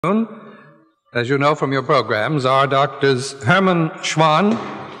As you know from your programs, are Drs. Herman Schwan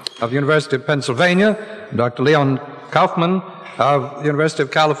of the University of Pennsylvania, Dr. Leon Kaufman of the University of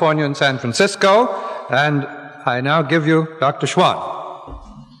California in San Francisco, and I now give you Dr. Schwan.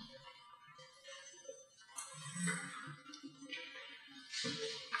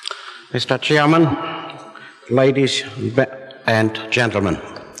 Mr. Chairman, ladies and gentlemen,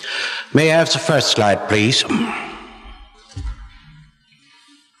 may I have the first slide, please?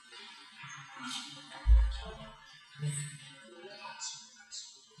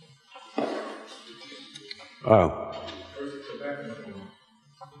 Oh.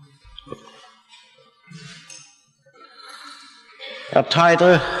 The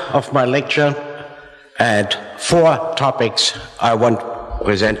title of my lecture and 4 topics I want to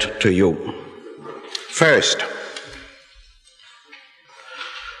present to you. First,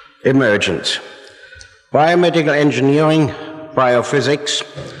 emergence. Biomedical engineering, biophysics,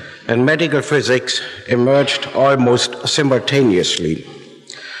 and medical physics emerged almost simultaneously.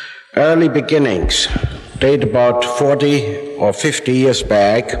 Early beginnings date about 40 or 50 years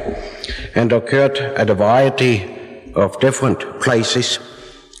back and occurred at a variety of different places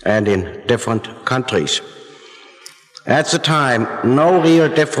and in different countries. At the time, no real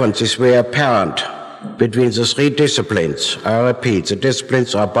differences were apparent between the 3 disciplines. I repeat, the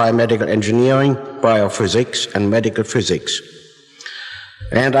disciplines are biomedical engineering, biophysics, and medical physics.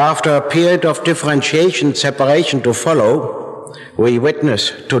 And after a period of differentiation and separation to follow, we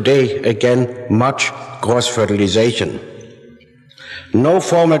witness today again much cross-fertilization. No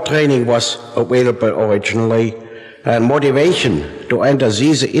formal training was available originally, and motivation to enter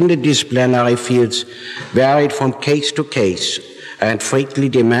these interdisciplinary fields varied from case to case and frequently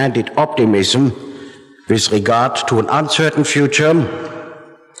demanded optimism with regard to an uncertain future,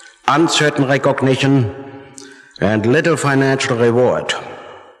 uncertain recognition, and little financial reward.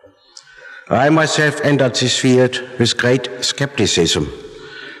 I myself entered this field with great skepticism.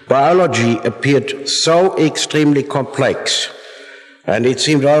 Biology appeared so extremely complex, and it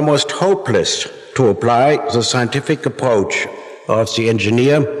seemed almost hopeless to apply the scientific approach of the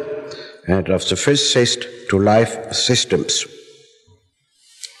engineer and of the physicist to life systems.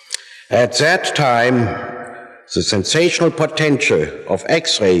 At that time, the sensational potential of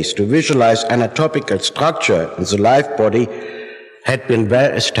X-rays to visualize anatomical structure in the life body had been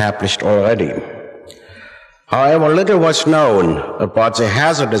well established already. However, little was known about the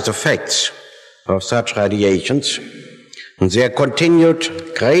hazardous effects of such radiations, and there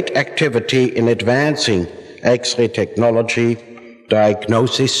continued great activity in advancing X-ray technology,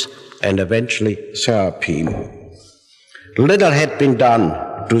 diagnosis, and eventually therapy. Little had been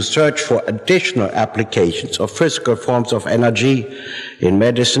done to search for additional applications of physical forms of energy in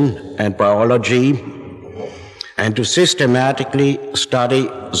medicine and biology, and to systematically study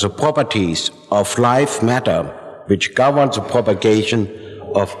the properties of life matter which govern the propagation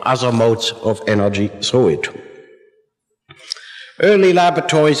of other modes of energy through it. Early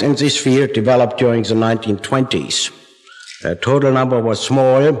laboratories in this field developed during the 1920s. Their total number was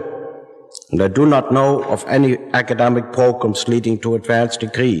small, and I do not know of any academic programs leading to advanced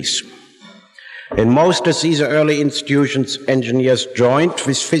degrees. In most of these early institutions, engineers joined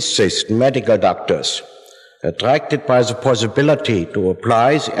with physicists and medical doctors, attracted by the possibility to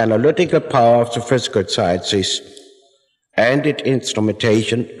apply the analytical power of the physical sciences and its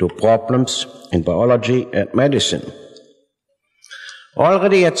instrumentation to problems in biology and medicine.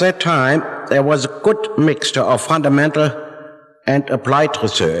 Already at that time, there was a good mixture of fundamental and applied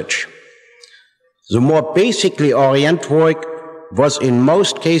research. The more basically oriented work was in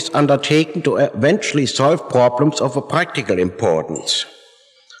most cases undertaken to eventually solve problems of a practical importance.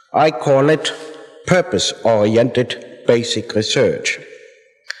 I call it purpose-oriented basic research.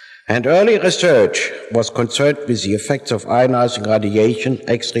 And early research was concerned with the effects of ionizing radiation,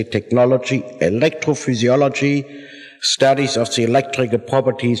 X-ray technology, electrophysiology, studies of the electrical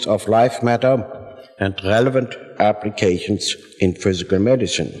properties of life matter, and relevant applications in physical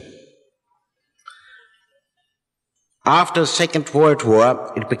medicine. After the Second World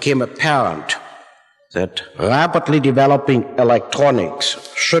War, it became apparent that rapidly developing electronics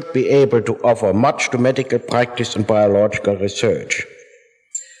should be able to offer much to medical practice and biological research.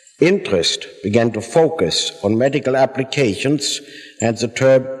 Interest began to focus on medical applications, and the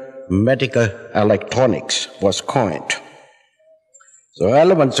term medical electronics was coined. The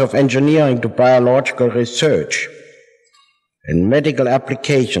relevance of engineering to biological research and medical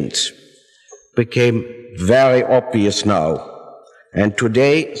applications became very obvious now. And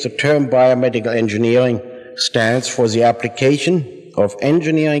today, the term biomedical engineering stands for the application of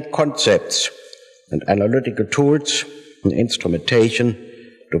engineering concepts and analytical tools and instrumentation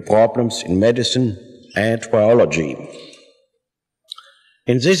to problems in medicine and biology.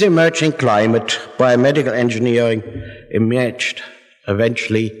 In this emerging climate, biomedical engineering emerged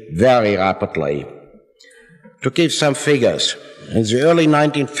eventually very rapidly. To give some figures, in the early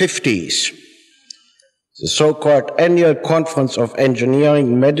 1950s, the so-called Annual Conference of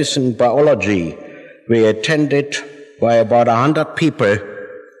Engineering, Medicine, and Biology were attended by about 100 people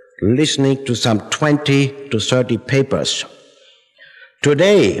listening to some 20 to 30 papers.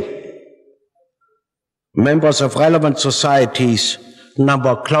 Today, members of relevant societies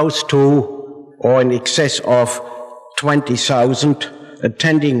number close to or in excess of 20,000,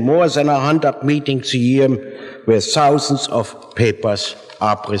 attending more than 100 meetings a year where thousands of papers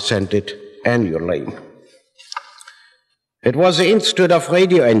are presented annually. It was the Institute of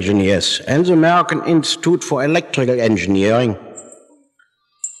Radio Engineers and the American Institute for Electrical Engineering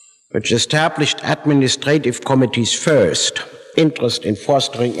which established administrative committees first, interest in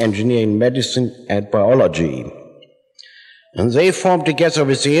fostering engineering, medicine, and biology. And they formed, together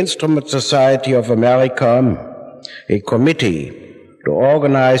with the Instrument Society of America, a committee to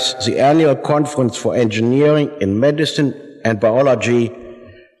organize the annual conference for engineering in medicine and biology,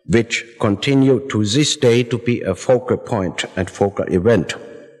 which continue to this day to be a focal point and focal event.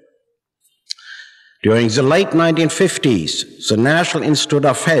 During the late 1950s, the National Institute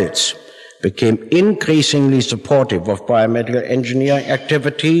of Health became increasingly supportive of biomedical engineering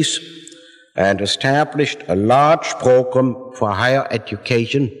activities and established a large program for higher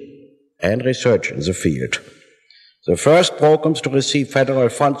education and research in the field. The first programs to receive federal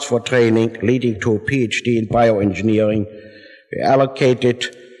funds for training leading to a PhD in bioengineering were allocated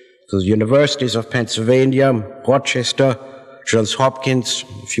to the universities of Pennsylvania, Rochester, Johns Hopkins,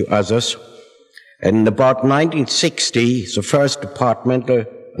 a few others. And in about 1960, the first departmental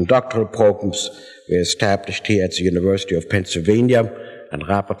and doctoral programs were established here at the University of Pennsylvania and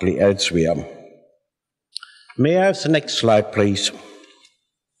rapidly elsewhere. May I have the next slide, please?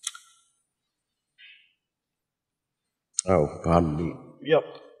 Oh, pardon me. Yep.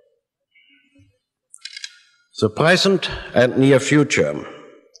 The present and near future.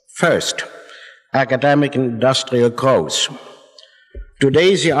 First, academic and industrial growth.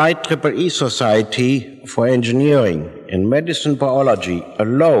 Today, the IEEE Society for Engineering in Medicine Biology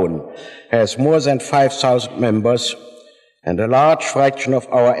alone has more than 5,000 members, and a large fraction of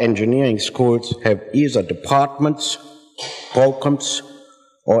our engineering schools have either departments, programs,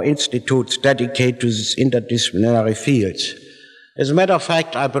 or institutes dedicated to these interdisciplinary fields. As a matter of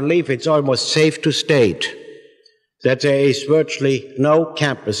fact, I believe it's almost safe to state that there is virtually no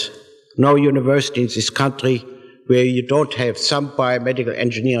campus, no university in this country where you don't have some biomedical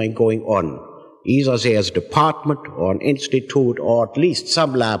engineering going on. Either there's a department or an institute, or at least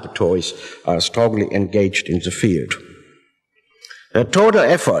some laboratories are strongly engaged in the field. The total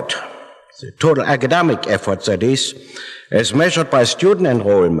effort, the total academic effort, that is, as measured by student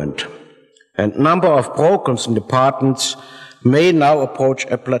enrollment and number of programs and departments, may now approach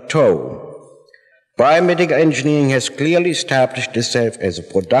a plateau. Biomedical engineering has clearly established itself as a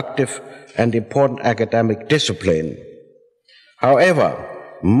productive and important academic discipline. However,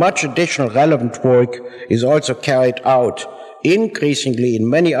 much additional relevant work is also carried out increasingly in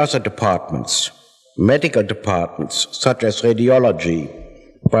many other departments, medical departments such as radiology,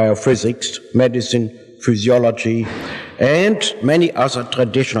 biophysics, medicine, physiology, and many other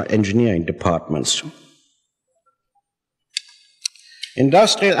traditional engineering departments.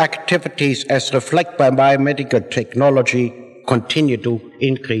 Industrial activities, as reflected by biomedical technology, continue to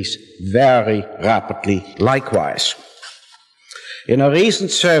increase very rapidly likewise. In a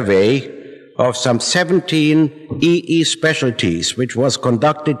recent survey of some 17 EE specialties, which was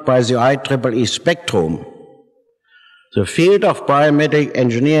conducted by the IEEE Spectrum, the field of biomedical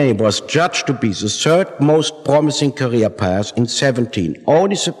engineering was judged to be the third most promising career path in 17,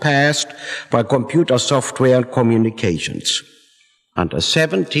 only surpassed by computer software and communications. Under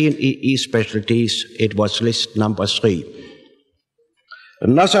 17 EE specialties, it was list number 3.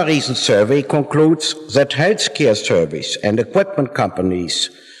 Another recent survey concludes that healthcare service and equipment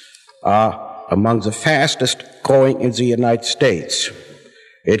companies are among the fastest growing in the United States.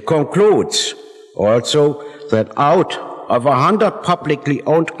 It concludes also that out of 100 publicly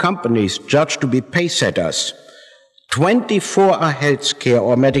owned companies judged to be pacesetters, 24 are healthcare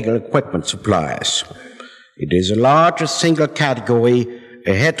or medical equipment suppliers. It is the largest single category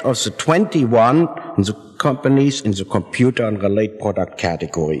ahead of the 21 in the companies in the computer and related product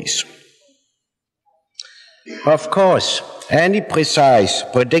categories. Of course, any precise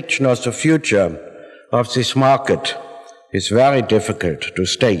prediction of the future of this market is very difficult to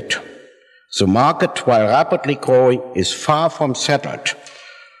state. The market, while rapidly growing, is far from settled.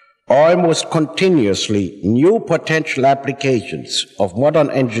 almost continuously new potential applications of modern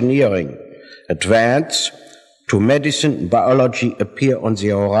engineering advance to medicine and biology appear on the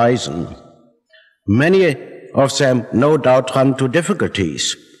horizon. Many of them no doubt run into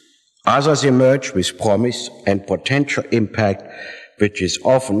difficulties. Others emerge with promise and potential impact, which is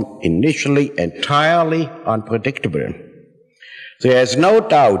often initially entirely unpredictable. There is no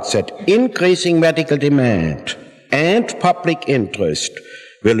doubt that increasing medical demand and public interest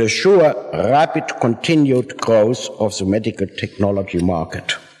will assure rapid continued growth of the medical technology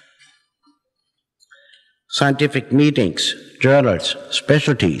market. Scientific meetings, journals,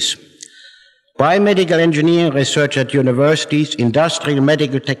 specialties. Biomedical engineering research at universities, industrial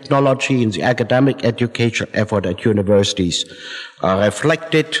medical technology, and the academic education effort at universities are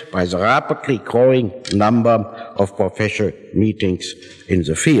reflected by the rapidly growing number of professional meetings in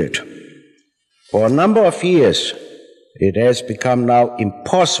the field. For a number of years, it has become now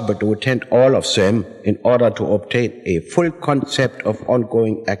impossible to attend all of them in order to obtain a full concept of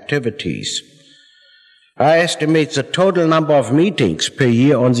ongoing activities. I estimate the total number of meetings per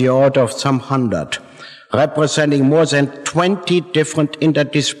year on the order of some 100, representing more than 20 different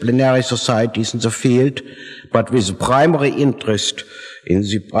interdisciplinary societies in the field, but with primary interest in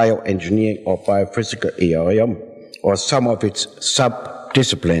the bioengineering or biophysical area or some of its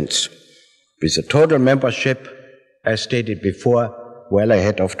sub-disciplines, with a total membership, as stated before, well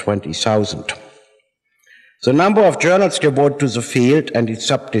ahead of 20,000. The number of journals devoted to the field and its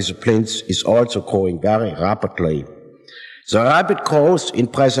sub-disciplines is also growing very rapidly. The rapid growth in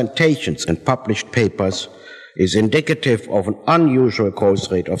presentations and published papers is indicative of an unusual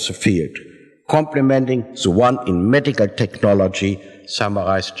growth rate of the field, complementing the one in medical technology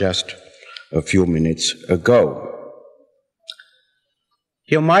summarized just a few minutes ago.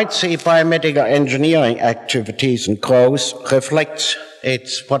 You might say biomedical engineering activities and growth reflects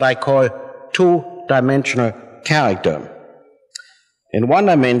its what I call two-dimensional character. In one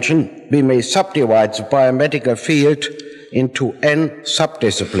dimension, we may subdivide the biomedical field into n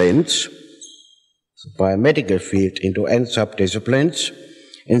subdisciplines, the biomedical field into n subdisciplines.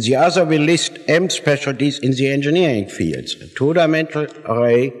 In the other, we list m specialties in the engineering fields. A two-dimensional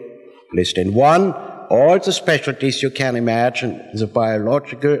array list in one all the specialties you can imagine in the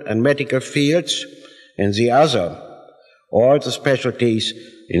biological and medical fields, and the other, all the specialties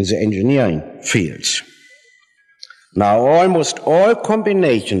in the engineering fields. Now, almost all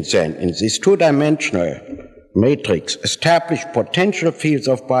combinations then in this two-dimensional matrix establish potential fields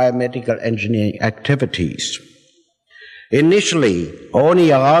of biomedical engineering activities. Initially,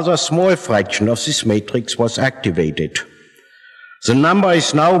 only a rather small fraction of this matrix was activated. The number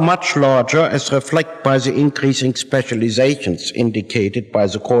is now much larger, as reflected by the increasing specializations indicated by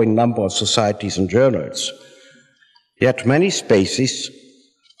the growing number of societies and journals. Yet many spaces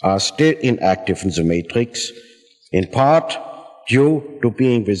are still inactive in the matrix, in part due to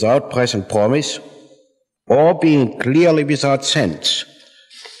being without present promise or being clearly without sense,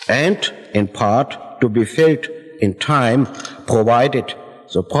 and in part to be filled in time, provided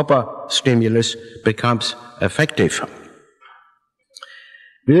the proper stimulus becomes effective.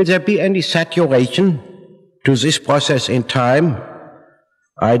 Will there be any saturation to this process in time?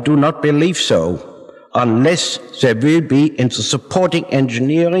 I do not believe so, unless there will be in the supporting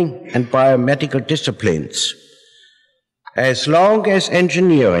engineering and biomedical disciplines. As long as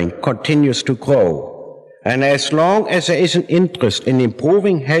engineering continues to grow, and as long as there is an interest in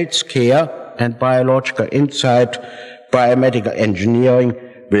improving health care and biological insight, biomedical engineering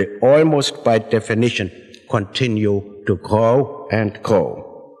will almost by definition continue to grow and grow.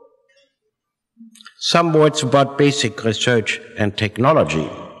 Some words about basic research and technology.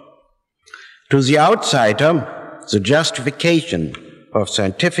 To the outsider, the justification of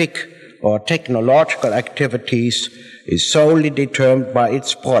scientific or technological activities is solely determined by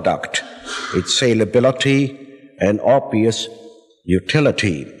its product, its salability, and obvious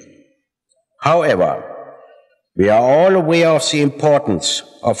utility. However, we are all aware of the importance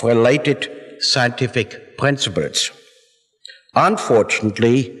of related scientific principles.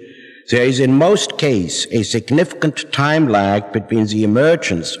 Unfortunately, there is in most cases a significant time lag between the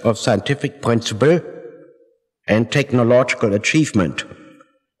emergence of scientific principle and technological achievement,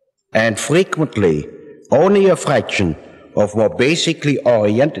 and frequently only a fraction of more basically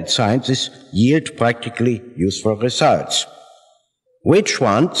oriented sciences yield practically useful results. Which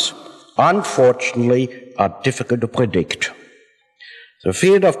ones, unfortunately, are difficult to predict. The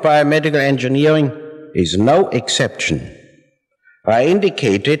field of biomedical engineering is no exception. I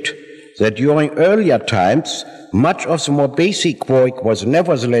indicated that during earlier times, much of the more basic work was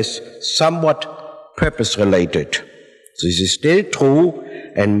nevertheless somewhat purpose-related. This is still true,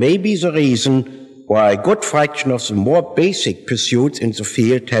 and may be the reason why a good fraction of the more basic pursuits in the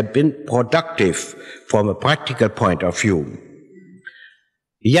field have been productive from a practical point of view.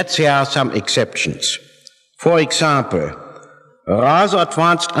 Yet there are some exceptions. For example, a rather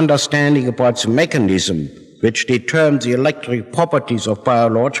advanced understanding about the mechanism which determines the electric properties of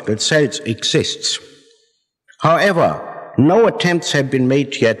biological cells exists. However, no attempts have been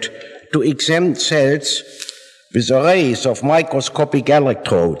made yet to examine cells with arrays of microscopic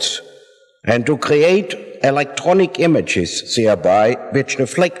electrodes and to create electronic images thereby which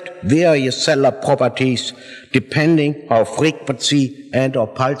reflect various cellular properties depending how frequency and or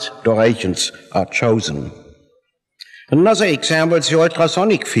pulse durations are chosen. Another example is the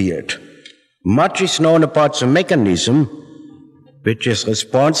ultrasonic field. Much is known about the mechanism which is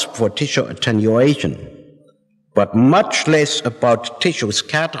responsible for tissue attenuation, but much less about tissue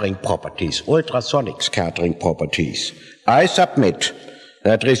scattering properties, ultrasonic scattering properties. I submit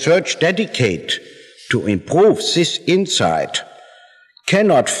that research dedicated to improve this insight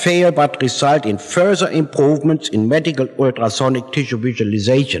cannot fail but result in further improvements in medical ultrasonic tissue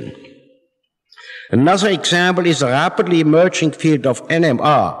visualization. Another example is the rapidly emerging field of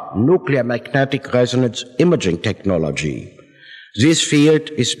NMR, nuclear magnetic resonance imaging technology. This field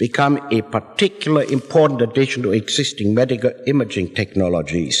is becoming a particularly important addition to existing medical imaging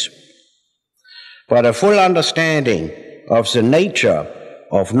technologies. But a full understanding of the nature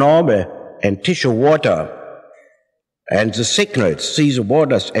of normal and tissue water and the signals these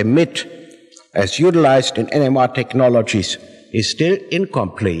waters emit as utilized in NMR technologies is still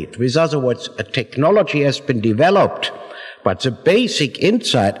incomplete. With other words, a technology has been developed, but the basic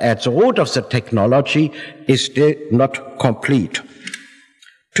insight at the root of the technology is still not complete.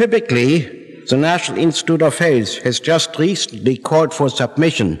 Typically, the National Institute of Health has just recently called for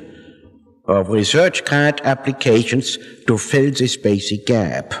submission of research grant applications to fill this basic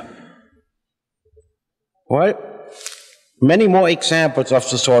gap. Well, many more examples of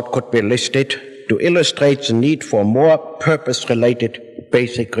the sort could be listed to illustrate the need for more purpose-related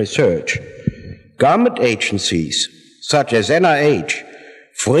basic research. Government agencies, such as NIH,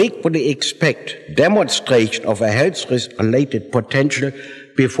 frequently expect demonstration of a health-related potential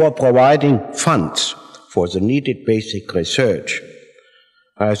before providing funds for the needed basic research.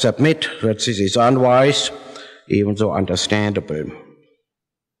 I submit that this is unwise, even though understandable.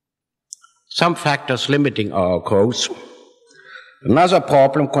 Some factors limiting our growth. Another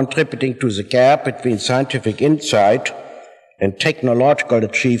problem contributing to the gap between scientific insight and technological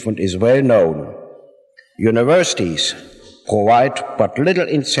achievement is well known. Universities provide but little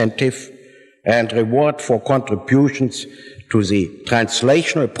incentive and reward for contributions to the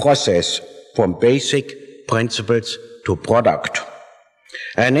translational process from basic principles to product.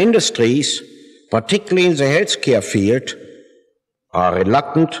 And industries, particularly in the healthcare field, are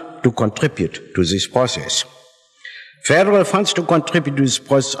reluctant to contribute to this process. Federal funds to contribute to this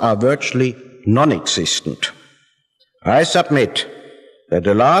process are virtually non-existent. I submit that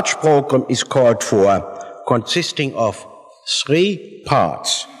a large program is called for, consisting of 3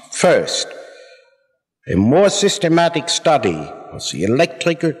 parts. First, a more systematic study of the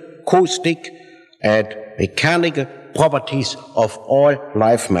electrical, acoustic, and mechanical properties of all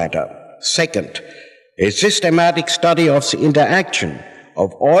life matter. Second, a systematic study of the interaction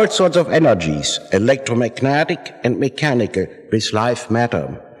of all sorts of energies, electromagnetic and mechanical, with life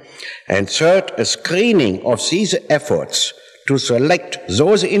matter. And third, a screening of these efforts to select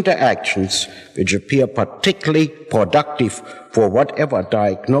those interactions which appear particularly productive for whatever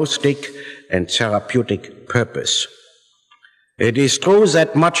diagnostic and therapeutic purpose. It is true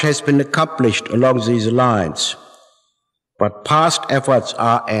that much has been accomplished along these lines, but past efforts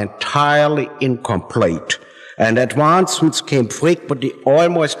are entirely incomplete, and advancements came frequently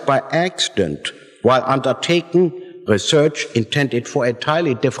almost by accident while undertaking research intended for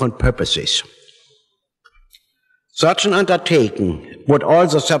entirely different purposes. Such an undertaking would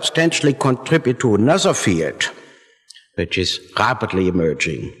also substantially contribute to another field, which is rapidly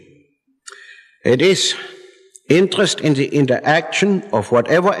emerging. It is interest in the interaction of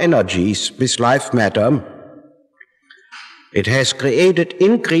whatever energies with life matter. It has created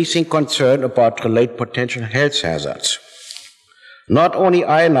increasing concern about related potential health hazards. Not only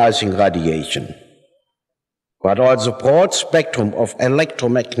ionizing radiation, but also broad spectrum of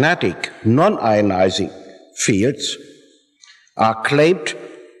electromagnetic non-ionizing fields are claimed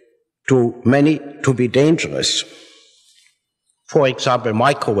to many to be dangerous. For example,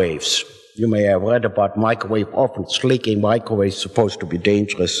 microwaves. You may have read about microwave ovens, leaking microwaves supposed to be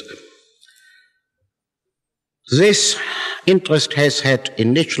dangerous. This interest has had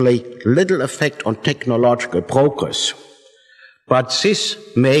initially little effect on technological progress, But this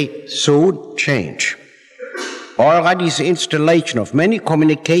may soon change. Already the installation of many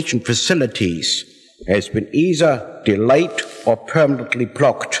communication facilities has been either delayed or permanently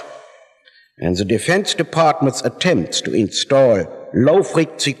blocked. And the Defense Department's attempts to install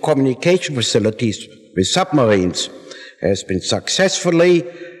low-frequency communication facilities with submarines has been successfully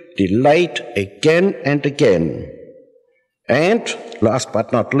delayed again and again. And, last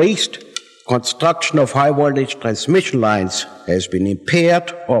but not least, construction of high-voltage transmission lines has been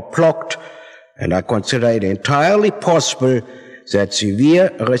impaired or blocked, and I consider it entirely possible that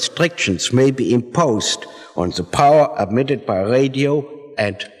severe restrictions may be imposed on the power emitted by radio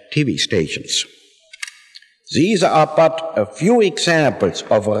and TV stations. These are but a few examples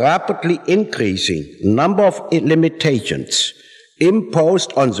of a rapidly increasing number of limitations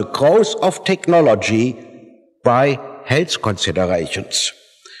imposed on the growth of technology by health considerations.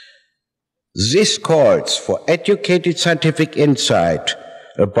 This calls for educated scientific insight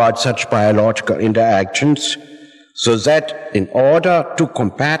about such biological interactions, so that in order to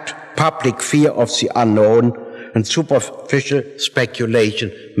combat public fear of the unknown, and superficial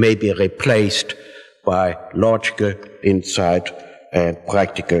speculation may be replaced by logical insight and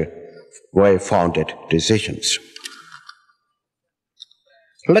practical, well-founded decisions.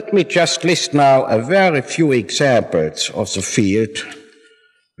 Let me just list now a very few examples of the field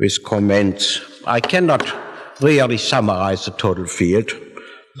with comments. I cannot really summarize the total field,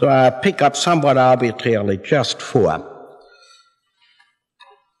 so I pick up somewhat arbitrarily just four.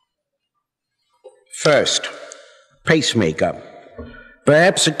 First, pacemaker.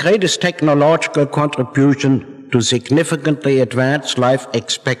 Perhaps the greatest technological contribution to significantly advance life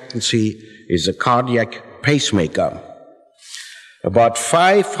expectancy is a cardiac pacemaker. About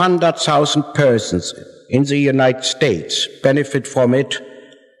 500,000 persons in the United States benefit from it,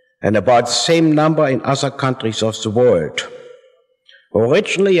 and about the same number in other countries of the world.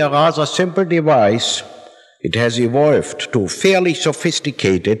 Originally a rather simple device, it has evolved to a fairly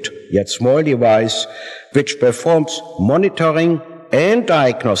sophisticated, yet small device, which performs monitoring and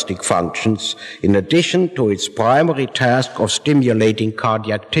diagnostic functions in addition to its primary task of stimulating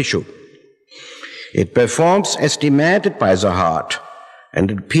cardiac tissue. It performs as demanded by the heart,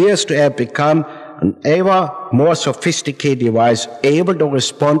 and it appears to have become an ever more sophisticated device able to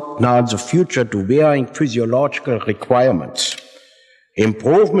respond now in the future to varying physiological requirements.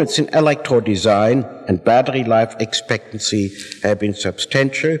 Improvements in electrode design and battery life expectancy have been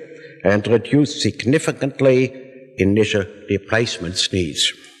substantial and reduced significantly initial replacement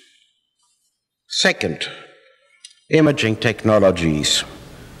needs. Second, imaging technologies.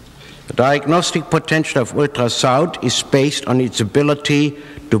 The diagnostic potential of ultrasound is based on its ability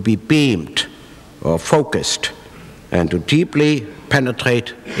to be beamed or focused and to deeply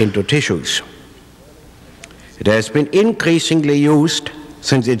penetrate into tissues. It has been increasingly used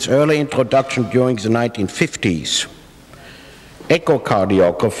since its early introduction during the 1950s.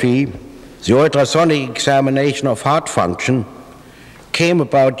 Echocardiography, the ultrasonic examination of heart function, came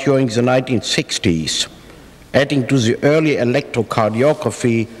about during the 1960s, adding to the early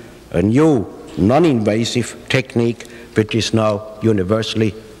electrocardiography a new non-invasive technique which is now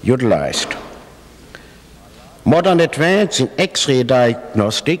universally utilized. Modern advances in X-ray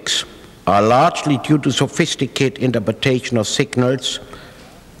diagnostics are largely due to sophisticated interpretation of signals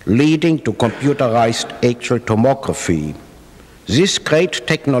leading to computerized axial tomography. This great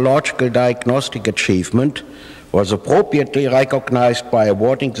technological diagnostic achievement was appropriately recognized by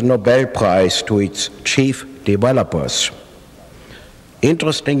awarding the Nobel Prize to its chief developers.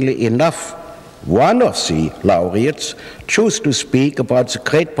 Interestingly enough, one of the laureates chose to speak about the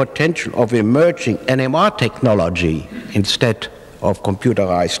great potential of emerging NMR technology instead of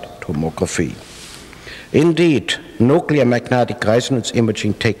computerized tomography. Indeed, nuclear magnetic resonance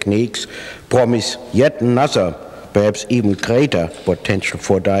imaging techniques promise yet another, perhaps even greater potential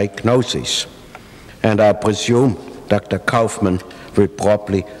for diagnosis. And I presume Dr. Kaufman will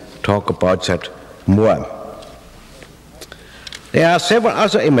probably talk about that more. There are several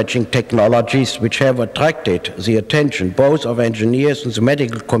other imaging technologies which have attracted the attention both of engineers and the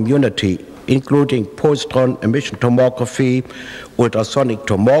medical community, including positron emission tomography, ultrasonic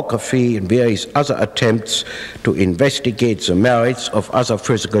tomography, and various other attempts to investigate the merits of other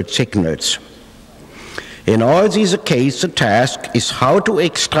physical signals. In all these cases, the task is how to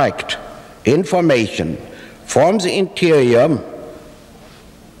extract information from the interior,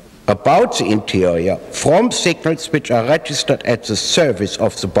 about the interior, from signals which are registered at the surface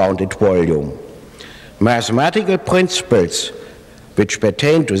of the bounded volume. Mathematical principles which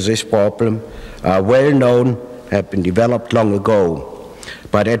pertain to this problem are well known, have been developed long ago.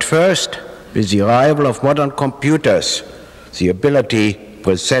 But at first, with the arrival of modern computers, the ability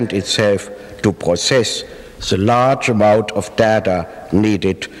present itself to process the large amount of data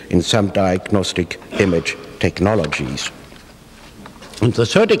needed in some diagnostic image technologies. And the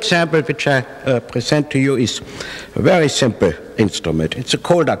third example which I present to you is a very simple instrument. It's a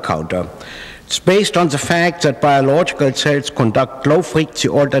Calder counter. It's based on the fact that biological cells conduct low-frequency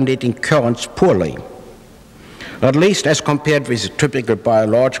alternating currents poorly, at least as compared with a typical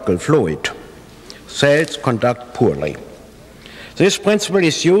biological fluid. Cells conduct poorly. This principle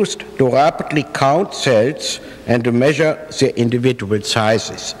is used to rapidly count cells and to measure their individual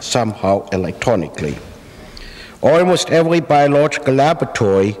sizes, somehow electronically. Almost every biological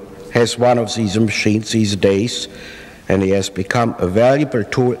laboratory has one of these machines these days, and it has become a valuable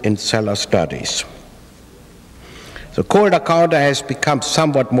tool in cellular studies. The Calder counter has become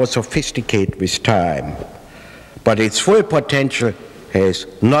somewhat more sophisticated with time, but its full potential has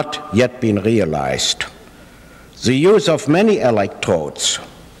not yet been realized. The use of many electrodes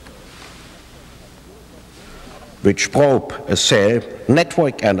which probe a cell,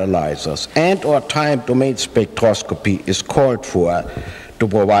 network analyzers, and/or time domain spectroscopy is called for to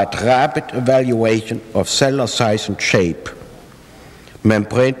provide rapid evaluation of cellular size and shape,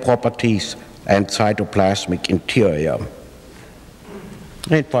 membrane properties, and cytoplasmic interior.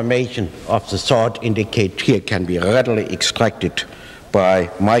 Information of the sort indicated here can be readily extracted by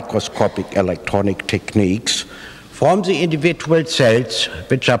microscopic electronic techniques from the individual cells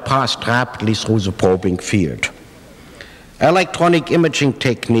which are passed rapidly through the probing field. Electronic imaging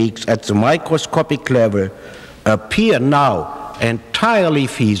techniques at the microscopic level appear now entirely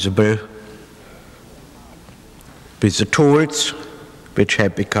feasible with the tools which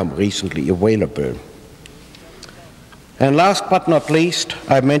have become recently available. And last but not least,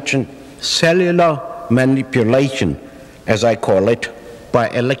 I mention cellular manipulation, as I call it, by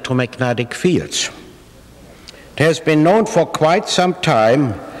electromagnetic fields. It has been known for quite some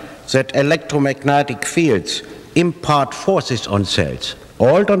time that electromagnetic fields impart forces on cells.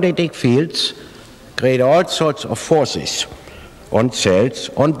 Alternating fields create all sorts of forces on cells,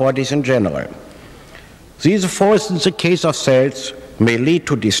 on bodies in general. These forces, in the case of cells, may lead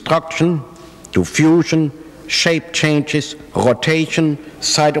to destruction, to fusion, shape changes, rotation,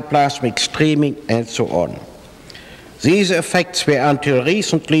 cytoplasmic streaming, and so on. These effects were until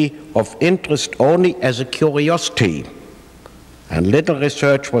recently of interest only as a curiosity, and little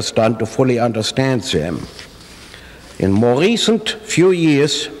research was done to fully understand them. In more recent few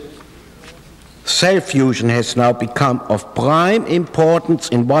years, cell fusion has now become of prime importance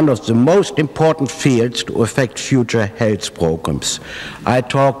in one of the most important fields to affect future health programs. I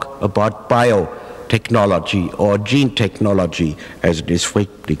talk about biotechnology or gene technology, as it is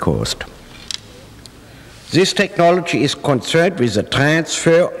frequently called. This technology is concerned with the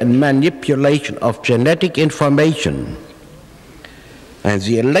transfer and manipulation of genetic information, and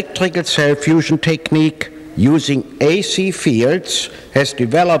the electrical cell fusion technique using AC fields has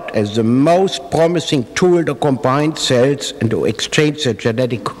developed as the most promising tool to combine cells and to exchange their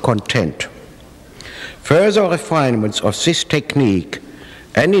genetic content. Further refinements of this technique,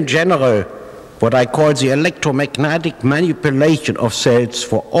 and in general what I call the electromagnetic manipulation of cells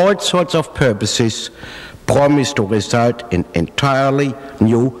for all sorts of purposes, promise to result in entirely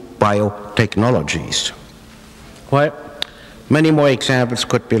new biotechnologies. Well, many more examples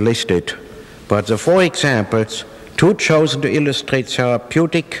could be listed, but the four examples, two chosen to illustrate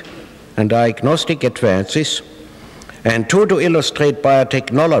therapeutic and diagnostic advances, and two to illustrate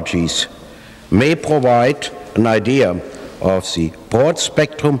biotechnologies, may provide an idea of the broad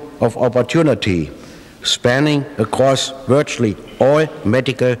spectrum of opportunity spanning across virtually all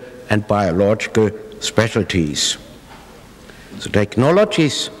medical and biological specialties. The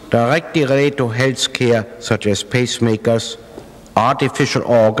technologies directly related to healthcare, such as pacemakers, artificial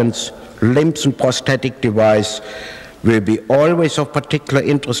organs, limbs and prosthetic device, will be always of particular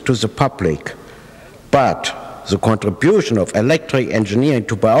interest to the public. But the contribution of electric engineering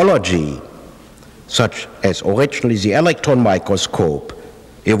to biology, such as originally the electron microscope,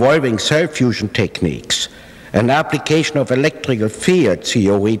 evolving cell fusion techniques, and application of electrical field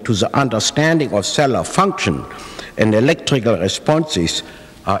theory to the understanding of cellular function and electrical responses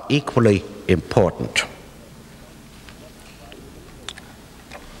are equally important.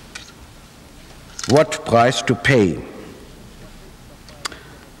 What price to pay?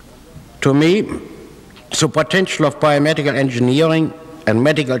 To me, the potential of biomedical engineering and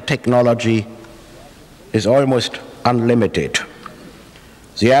medical technology is almost unlimited.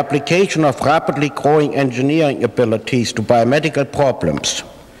 The application of rapidly growing engineering abilities to biomedical problems,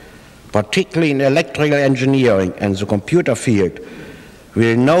 particularly in electrical engineering and the computer field,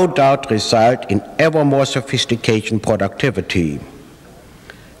 will no doubt result in ever more sophisticated productivity.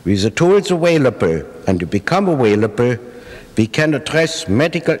 With the tools available and to become available, we can address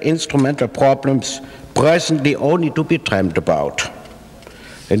medical instrumental problems presently only to be dreamt about.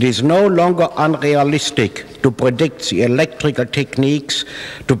 It is no longer unrealistic to predict the electrical techniques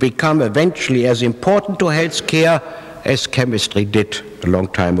to become eventually as important to healthcare as chemistry did a long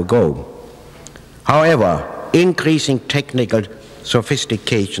time ago. However, increasing technical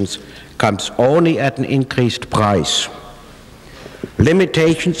sophistications comes only at an increased price.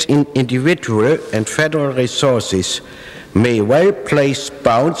 Limitations in individual and federal resources may well place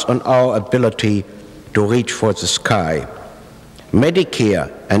bounds on our ability to reach for the sky.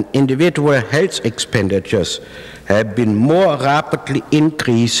 Medicare and individual health expenditures have been more rapidly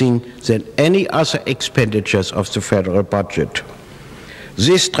increasing than any other expenditures of the federal budget.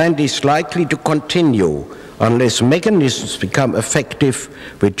 This trend is likely to continue unless mechanisms become effective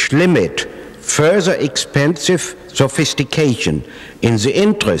which limit further expensive sophistication in the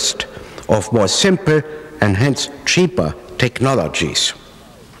interest of more simple and hence cheaper technologies.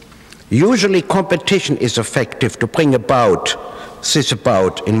 Usually competition is effective to bring about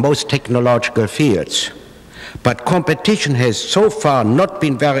in most technological fields, but competition has so far not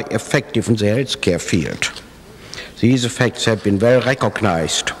been very effective in the healthcare field. These effects have been well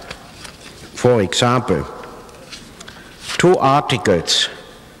recognized. For example, 2 articles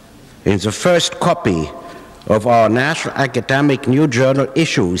in the first copy of our National Academic New Journal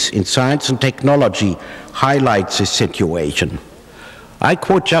Issues in Science and Technology highlight this situation. I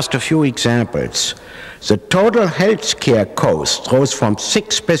quote just a few examples. The total healthcare cost rose from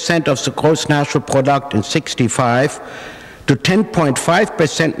 6% of the gross national product in 1965 to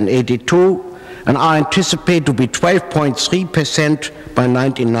 10.5% in 1982 and are anticipated to be 12.3% by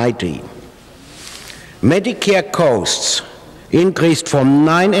 1990. Medicare costs increased from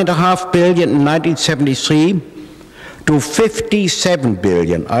 $9.5 billion in 1973 to $57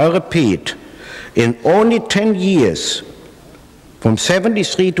 billion. I repeat, in only 10 years, from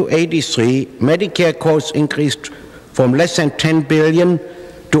 73 to 83, Medicare costs increased from less than 10 billion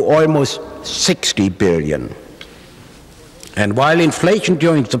to almost 60 billion. And while inflation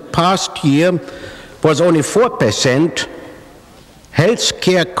during the past year was only 4%,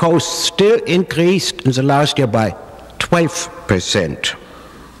 healthcare costs still increased in the last year by 12%.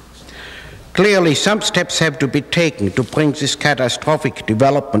 Clearly, some steps have to be taken to bring this catastrophic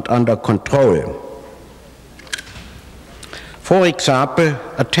development under control. For example,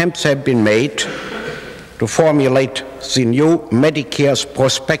 attempts have been made to formulate the new Medicare's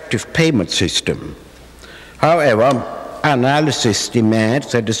prospective payment system. However, analysis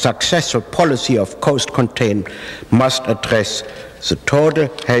demands that a successful policy of cost containment must address the total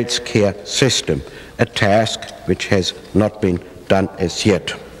healthcare system, a task which has not been done as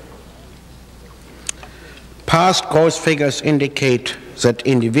yet. Past growth figures indicate that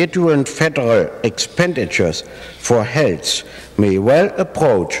individual and federal expenditures for health may well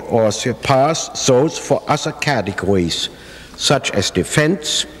approach or surpass those for other categories, such as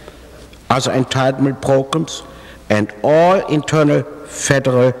defense, other entitlement programs, and all internal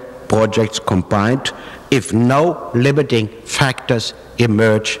federal projects combined, if no limiting factors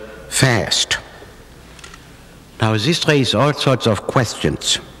emerge fast. Now, this raises all sorts of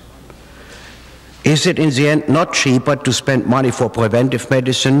questions. Is it in the end not cheaper to spend money for preventive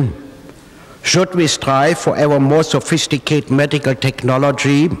medicine? Should we strive for ever more sophisticated medical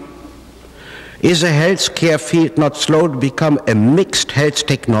technology? Is the healthcare field not slow to become a mixed health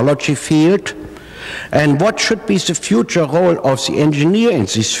technology field? And what should be the future role of the engineer in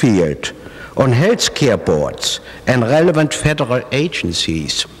this field on healthcare boards and relevant federal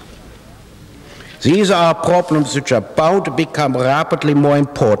agencies? These are problems which are bound to become rapidly more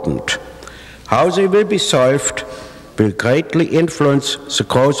important. How they will be solved will greatly influence the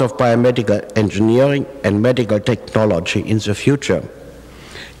growth of biomedical engineering and medical technology in the future.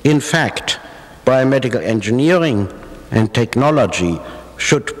 In fact, biomedical engineering and technology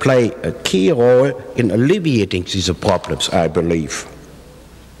should play a key role in alleviating these problems, I believe.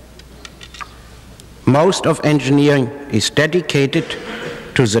 Most of engineering is dedicated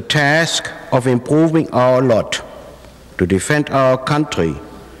to the task of improving our lot, to defend our country,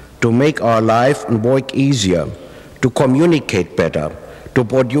 to make our life and work easier, to communicate better, to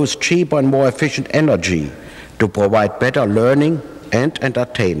produce cheaper and more efficient energy, to provide better learning and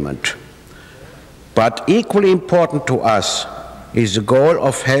entertainment. But equally important to us is the goal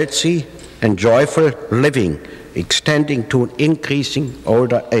of healthy and joyful living, extending to an increasing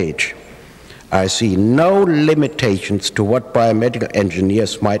older age. I see no limitations to what biomedical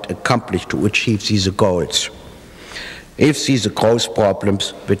engineers might accomplish to achieve these goals. if these gross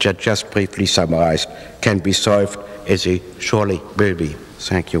problems, which I just briefly summarized, can be solved, as they surely will be.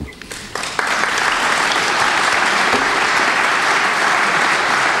 Thank you.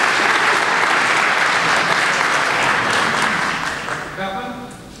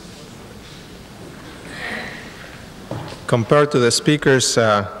 Compared to the speakers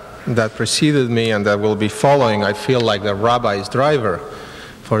that preceded me and that will be following, I feel like the rabbi's driver.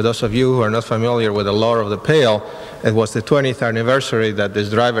 For those of you who are not familiar with the law of the Pale, it was the 20th anniversary that this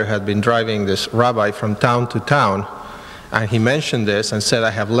driver had been driving this rabbi from town to town. And he mentioned this and said, I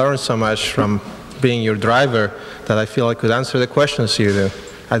have learned so much from being your driver that I feel I could answer the questions you do,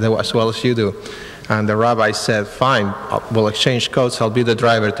 as well as you do. And the rabbi said, fine, we'll exchange coats, I'll be the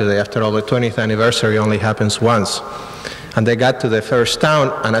driver today. After all, the 20th anniversary only happens once. And they got to the first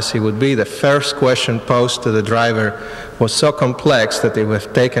town, and as it would be, the first question posed to the driver was so complex that they would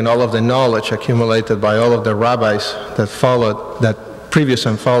have taken all of the knowledge accumulated by all of the rabbis that followed, that previous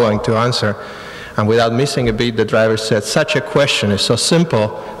and following, to answer. And without missing a beat, the driver said, such a question is so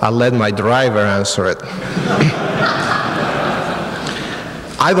simple, I'll let my driver answer it.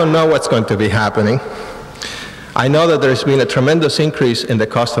 I don't know what's going to be happening. I know that there's been a tremendous increase in the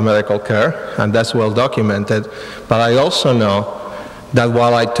cost of medical care, and that's well documented, but I also know that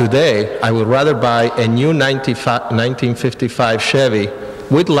while today I would rather buy a new 1955 Chevy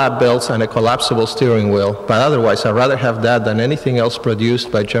with lap belts and a collapsible steering wheel, but otherwise I'd rather have that than anything else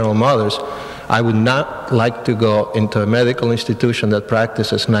produced by General Motors, I would not like to go into a medical institution that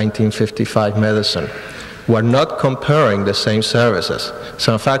practices 1955 medicine. We're not comparing the same services.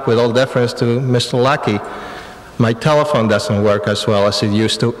 So in fact, with all deference to Mr. Lackey, my telephone doesn't work as well as it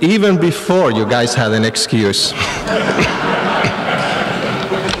used to, even before you guys had an excuse.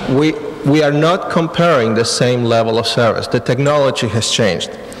 We are not comparing the same level of service. The technology has changed.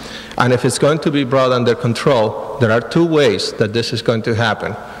 And if it's going to be brought under control, there are two ways that this is going to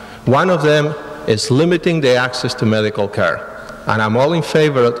happen. One of them is limiting the access to medical care. And I'm all in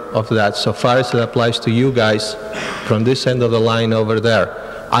favor of that so far as it applies to you guys from this end of the line over there.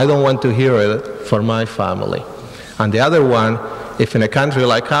 I don't want to hear it for my family. And the other one, if in a country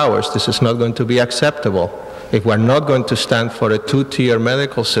like ours this is not going to be acceptable, if we're not going to stand for a two-tier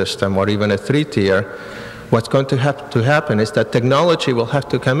medical system or even a three-tier, what's going to have to happen is that technology will have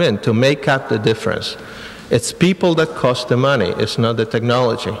to come in to make up the difference. It's people that cost the money, it's not the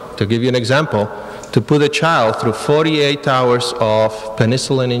technology. To give you an example, to put a child through 48 hours of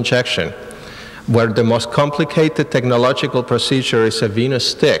penicillin injection, where the most complicated technological procedure is a venous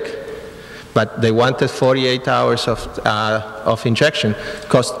stick, but they wanted 48 hours of injection,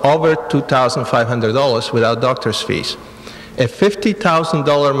 cost over $2,500 without doctor's fees. A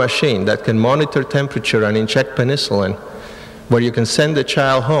 $50,000 machine that can monitor temperature and inject penicillin, where you can send the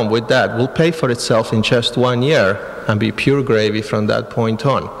child home with that, will pay for itself in just 1 year and be pure gravy from that point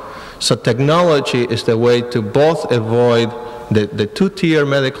on. So technology is the way to both avoid the two-tier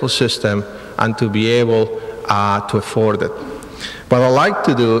medical system and to be able to afford it. What I'd like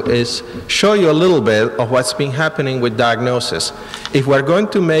to do is show you a little bit of what's been happening with diagnosis. If we're going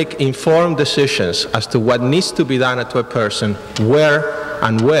to make informed decisions as to what needs to be done to a person, where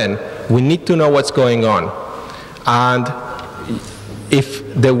and when, we need to know what's going on. And if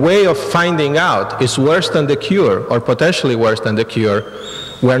the way of finding out is worse than the cure, or potentially worse than the cure,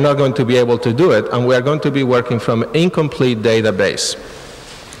 we're not going to be able to do it, and we're going to be working from an incomplete database.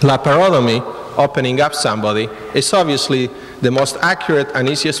 Laparotomy, opening up somebody, is obviously the most accurate and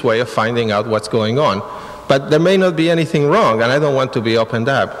easiest way of finding out what's going on. But there may not be anything wrong, and I don't want to be opened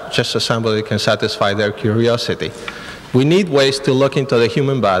up just so somebody can satisfy their curiosity. We need ways to look into the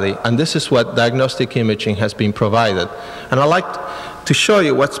human body, and this is what diagnostic imaging has been provided. And I'd like to show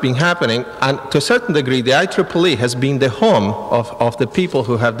you what's been happening, and to a certain degree, the IEEE has been the home of the people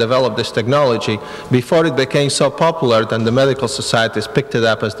who have developed this technology before it became so popular that the medical societies picked it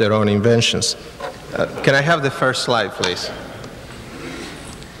up as their own inventions. Can I have the first slide, please?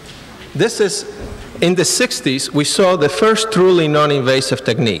 This is, in the 60s, we saw the first truly non-invasive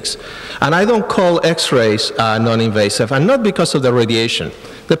techniques. And I don't call X-rays non-invasive, and not because of the radiation.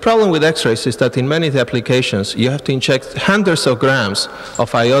 The problem with X-rays is that in many of the applications, you have to inject hundreds of grams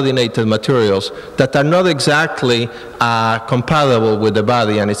of iodinated materials that are not exactly compatible with the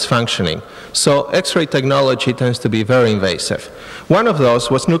body and its functioning. So X-ray technology tends to be very invasive. One of those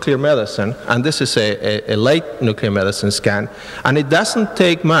was nuclear medicine, and this is a late nuclear medicine scan, and it doesn't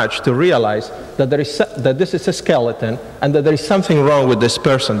take much to realize that, that this is a skeleton and that there is something wrong with this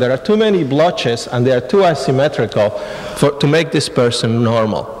person. There are too many blotches and they are too asymmetrical to make this person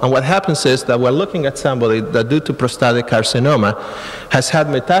normal. And what happens is that we're looking at somebody that, due to prostatic carcinoma, has had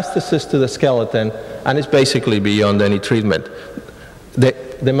metastasis to the skeleton and is basically beyond any treatment.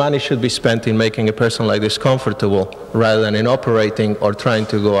 The money should be spent in making a person like this comfortable rather than in operating or trying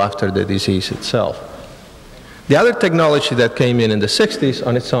to go after the disease itself. The other technology that came in the 60s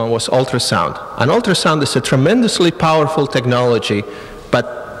on its own was ultrasound. And ultrasound is a tremendously powerful technology,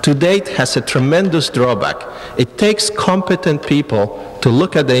 but to date has a tremendous drawback. It takes competent people to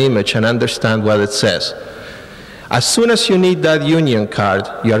look at the image and understand what it says. As soon as you need that union card,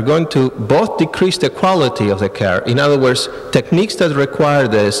 you are going to both decrease the quality of the care. In other words, techniques that require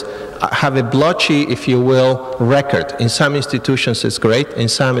this have a blotchy, if you will, record. In some institutions it's great, in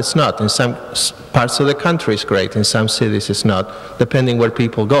some it's not. In some parts of the country it's great, in some cities it's not, depending where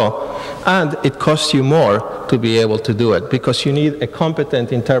people go. And it costs you more to be able to do it, because you need a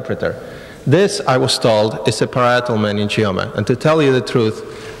competent interpreter. This, I was told, is a parietal meningioma. And to tell you the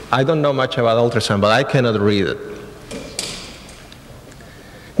truth, I don't know much about ultrasound, but I cannot read it.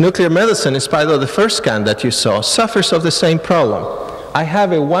 Nuclear medicine, in spite of the first scan that you saw, suffers of the same problem. I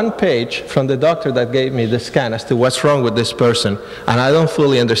have a one-page from the doctor that gave me the scan as to what's wrong with this person, and I don't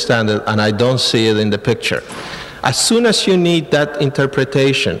fully understand it, and I don't see it in the picture. As soon as you need that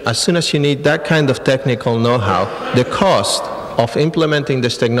interpretation, as soon as you need that kind of technical know-how, the cost of implementing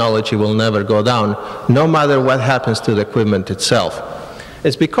this technology will never go down, no matter what happens to the equipment itself.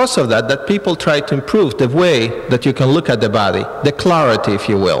 It's because of that that people try to improve the way that you can look at the body, the clarity, if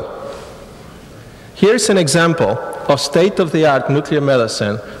you will. Here's an example of state-of-the-art nuclear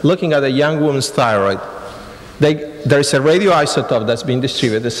medicine looking at a young woman's thyroid. There is a radioisotope that's been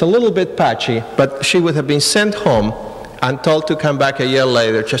distributed. It's a little bit patchy, but she would have been sent home and told to come back a year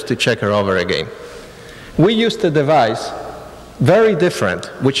later just to check her over again. We used a device very different,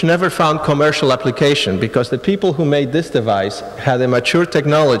 which never found commercial application, because the people who made this device had a mature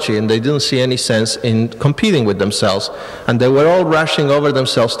technology and they didn't see any sense in competing with themselves, and they were all rushing over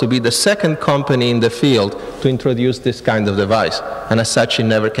themselves to be the second company in the field to introduce this kind of device, and as such it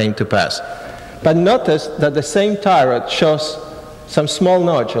never came to pass. But notice that the same thyroid shows some small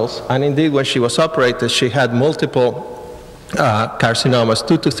nodules, and indeed when she was operated she had multiple carcinomas,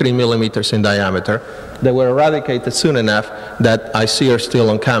 2 to 3 millimeters in diameter. They were eradicated soon enough that I see her still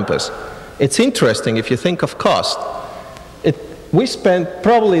on campus. It's interesting if you think of cost. We spent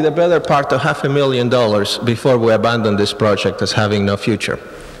probably the better part of $500,000 before we abandoned this project as having no future.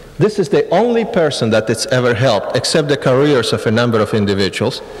 This is the only person that it's ever helped, except the careers of a number of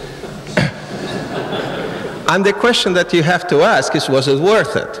individuals. And the question that you have to ask is, was it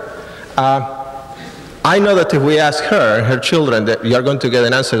worth it? I know that if we ask her and her children, that you're going to get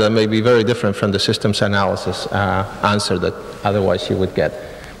an answer that may be very different from the systems analysis answer that otherwise you would get.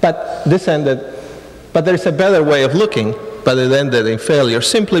 But this ended, but there's a better way of looking, but it ended in failure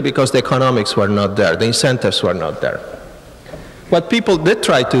simply because the economics were not there, the incentives were not there. What people did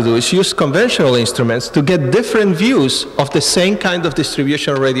try to do is use conventional instruments to get different views of the same kind of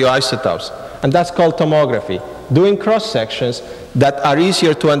distribution of radioisotopes, and that's called tomography, doing cross-sections that are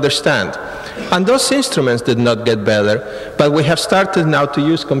easier to understand. And those instruments did not get better, but we have started now to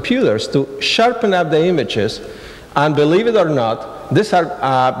use computers to sharpen up the images, and believe it or not, these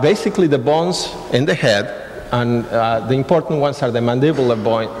are basically the bones in the head, and the important ones are the mandibular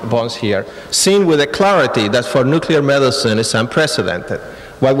bones here, seen with a clarity that for nuclear medicine is unprecedented.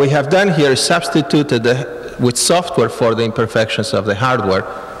 What we have done here is substituted with software for the imperfections of the hardware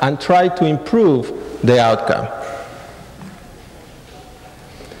and try to improve the outcome.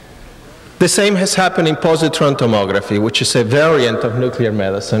 The same has happened in positron tomography, which is a variant of nuclear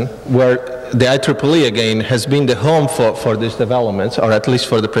medicine, where the IEEE, again, has been the home for these developments, or at least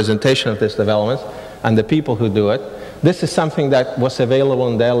for the presentation of these developments, and the people who do it. This is something that was available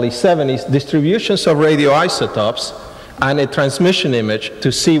in the early 70s, distributions of radioisotopes and a transmission image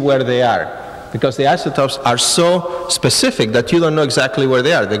to see where they are. Because the isotopes are so specific that you don't know exactly where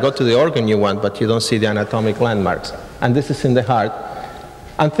they are. They go to the organ you want, but you don't see the anatomic landmarks. And this is in the heart.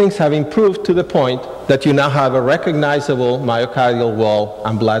 And things have improved to the point that you now have a recognizable myocardial wall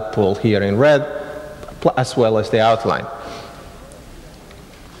and blood pool here in red, as well as the outline.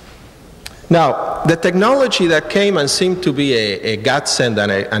 Now, the technology that came and seemed to be a godsend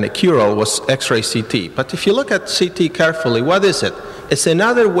and a cure-all was X-ray CT. But if you look at CT carefully, what is it? It's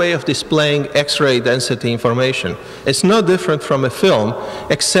another way of displaying X-ray density information. It's no different from a film,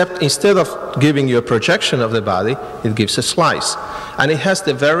 except instead of giving you a projection of the body, it gives a slice. And it has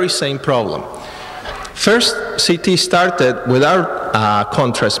the very same problem. First, CT started without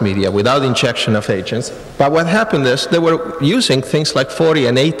contrast media, without injection of agents, but what happened is they were using things like 40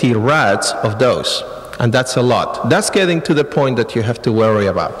 and 80 rads of dose, and that's a lot. That's getting to the point that you have to worry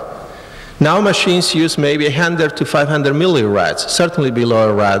about. Now machines use maybe 100 to 500 millirads, certainly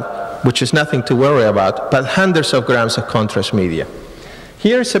below a rad, which is nothing to worry about, but hundreds of grams of contrast media.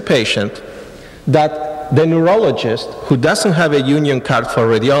 Here's a patient that the neurologist, who doesn't have a union card for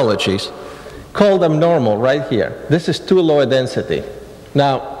radiologies, called abnormal right here. This is too low a density.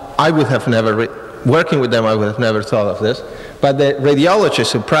 Now, I would have never, working with them, I would have never thought of this, but the radiologist,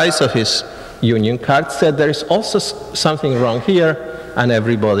 surprised of his union card, said there is also something wrong here, and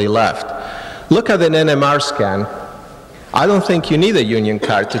everybody left. Look at an NMR scan. I don't think you need a union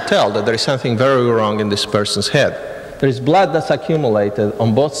card to tell that there is something very wrong in this person's head. There is blood that's accumulated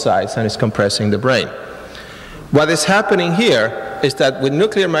on both sides and is compressing the brain. What is happening here is that with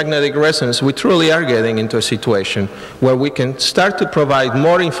nuclear magnetic resonance, we truly are getting into a situation where we can start to provide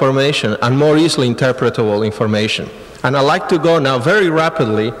more information and more easily interpretable information. And I'd like to go now very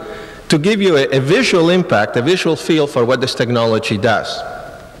rapidly to give you a visual impact, a visual feel for what this technology does.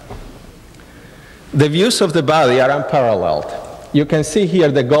 The views of the body are unparalleled. You can see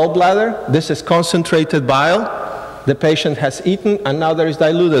here the gallbladder. This is concentrated bile. The patient has eaten, and now there is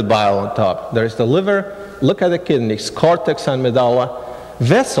diluted bile on top. There is the liver. Look at the kidneys, cortex and medulla.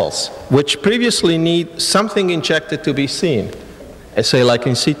 Vessels, which previously need something injected to be seen, say like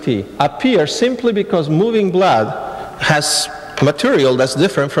in CT, appear simply because moving blood has material that's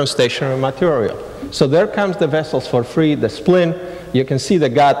different from stationary material. So there comes the vessels for free, the spleen. You can see the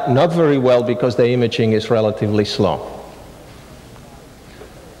gut not very well because the imaging is relatively slow.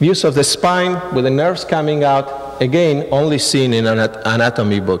 Views of the spine with the nerves coming out, again, only seen in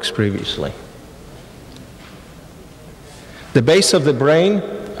anatomy books previously. The base of the brain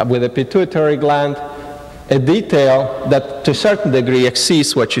with the pituitary gland, a detail that to a certain degree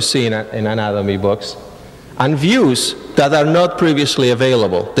exceeds what you see in anatomy books, and views that are not previously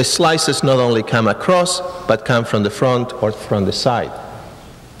available. The slices not only come across, but come from the front or from the side.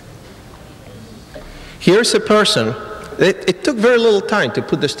 Here's a person. It took very little time to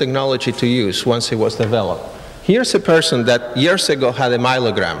put this technology to use once it was developed. Here's a person that years ago had a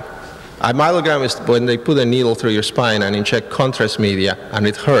myelogram. A myelogram is when they put a needle through your spine and inject contrast media, and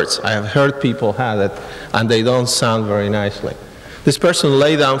it hurts. I have heard people have it, and they don't sound very nicely. This person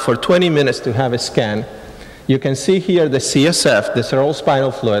lay down for 20 minutes to have a scan. You can see here the CSF, the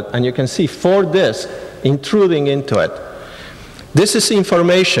cerebrospinal fluid, and you can see 4 discs intruding into it. This is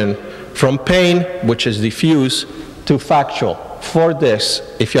information from pain, which is diffuse, to factual. 4 discs.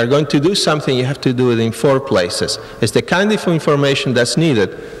 If you are going to do something, you have to do it in 4 places. It's the kind of information that's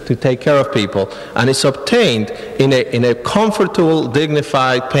needed to take care of people, and it's obtained in a comfortable,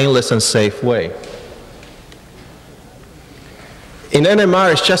 dignified, painless, and safe way. In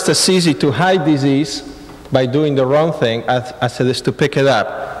NMR, it's just as easy to hide disease by doing the wrong thing as it is to pick it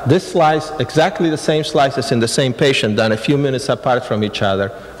up. This slice, exactly the same slices in the same patient, done a few minutes apart from each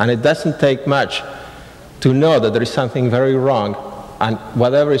other, and it doesn't take much to know that there is something very wrong, and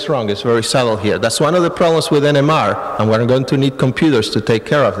whatever is wrong is very subtle here. That's one of the problems with NMR, and we're going to need computers to take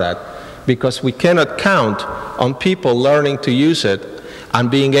care of that, because we cannot count on people learning to use it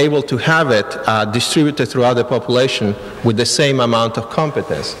and being able to have it distributed throughout the population with the same amount of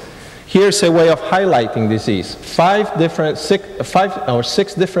competence. Here's a way of highlighting disease. 5 or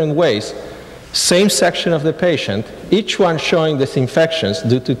 6 different ways, same section of the patient, each one showing these infections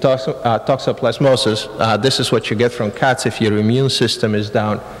due to toxoplasmosis. This is what you get from cats if your immune system is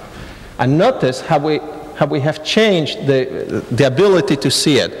down. And notice how we have changed the ability to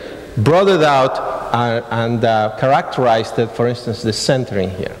see it, brought it out and characterized it, for instance, the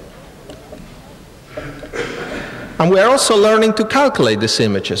centering here. And we are also learning to calculate these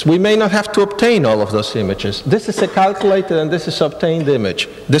images. We may not have to obtain all of those images. This is a calculated and this is obtained image.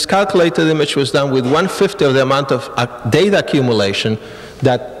 This calculated image was done with 1/50 of the amount of data accumulation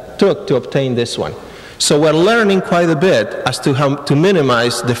that took to obtain this one. So we're learning quite a bit as to how to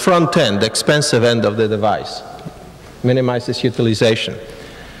minimize the front end, the expensive end of the device, minimize its utilization.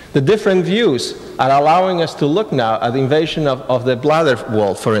 The different views are allowing us to look now at the invasion of the bladder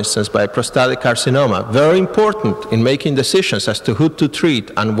wall, for instance, by prostatic carcinoma. Very important in making decisions as to who to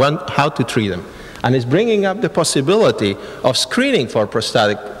treat and how to treat them. And it's bringing up the possibility of screening for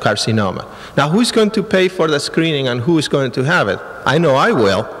prostatic carcinoma. Now, who's going to pay for the screening and who is going to have it? I know I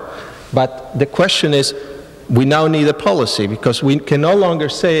will, but the question is, we now need a policy, because we can no longer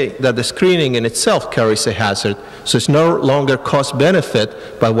say that the screening in itself carries a hazard. So it's no longer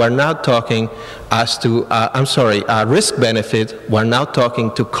cost-benefit, but we're now talking as to, risk-benefit. We're now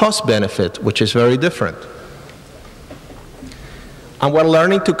talking to cost-benefit, which is very different. And we're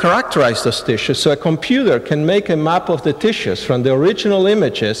learning to characterize those tissues, so a computer can make a map of the tissues from the original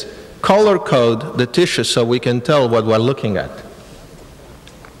images, color code the tissues so we can tell what we're looking at.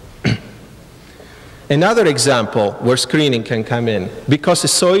 Another example where screening can come in, because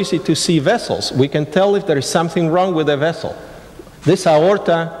it's so easy to see vessels, we can tell if there is something wrong with the vessel. This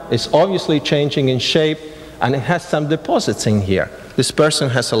aorta is obviously changing in shape, and it has some deposits in here. This person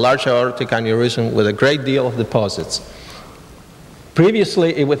has a large aortic aneurysm with a great deal of deposits.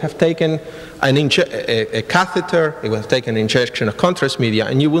 Previously, it would have taken a catheter, it would have taken an injection of contrast media,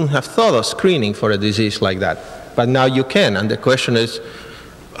 and you wouldn't have thought of screening for a disease like that. But now you can, and the question is,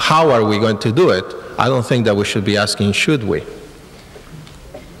 how are we going to do it? I don't think that we should be asking, should we?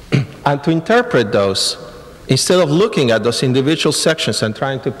 And to interpret those, instead of looking at those individual sections and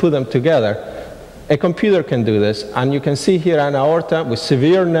trying to put them together, a computer can do this. And you can see here an aorta with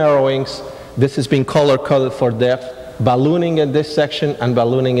severe narrowings. This has been color-coded for depth, ballooning in this section and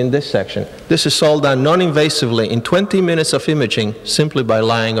ballooning in this section. This is all done non-invasively in 20 minutes of imaging simply by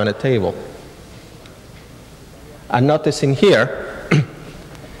lying on a table. And noticing here,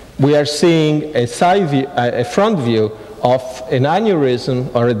 we are seeing a side view, a front view of an aneurysm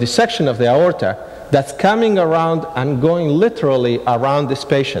or a dissection of the aorta that's coming around and going literally around this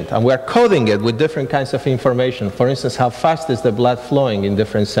patient. And we're coding it with different kinds of information. For instance, how fast is the blood flowing in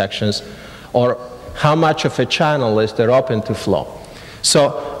different sections, or how much of a channel is there open to flow.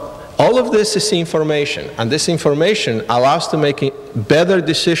 So all of this is information, and this information allows to make better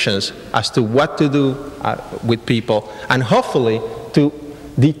decisions as to what to do with people, and hopefully to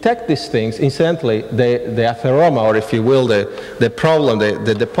detect these things. Incidentally, the atheroma, or if you will, the problem,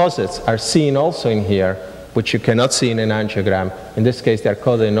 the deposits are seen also in here, which you cannot see in an angiogram. In this case, they're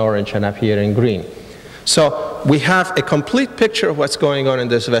coded in orange and up here in green. So we have a complete picture of what's going on in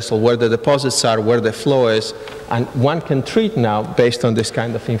this vessel, where the deposits are, where the flow is, and one can treat now based on this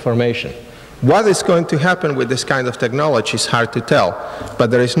kind of information. What is going to happen with this kind of technology is hard to tell, but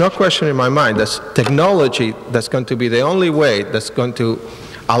there is no question in my mind that technology that's going to be the only way that's going to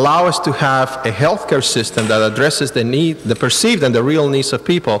allow us to have a healthcare system that addresses the need, the perceived and the real needs of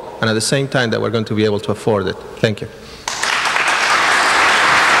people, and at the same time that we're going to be able to afford it. Thank you.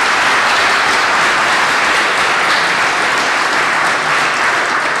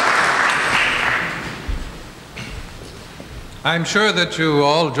 I'm sure that you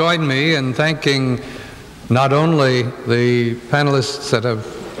all join me in thanking not only the panelists that have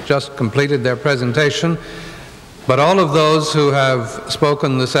just completed their presentation, but all of those who have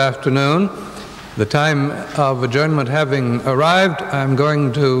spoken this afternoon. The time of adjournment having arrived, I'm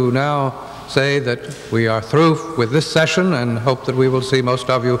going to now say that we are through with this session and hope that we will see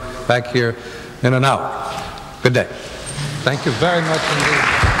most of you back here in an hour. Good day. Thank you very much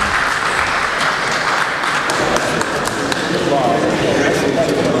indeed.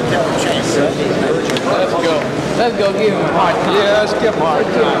 Let's go give him a hard time. Yeah, let's give him a hard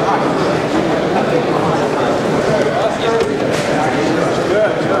time.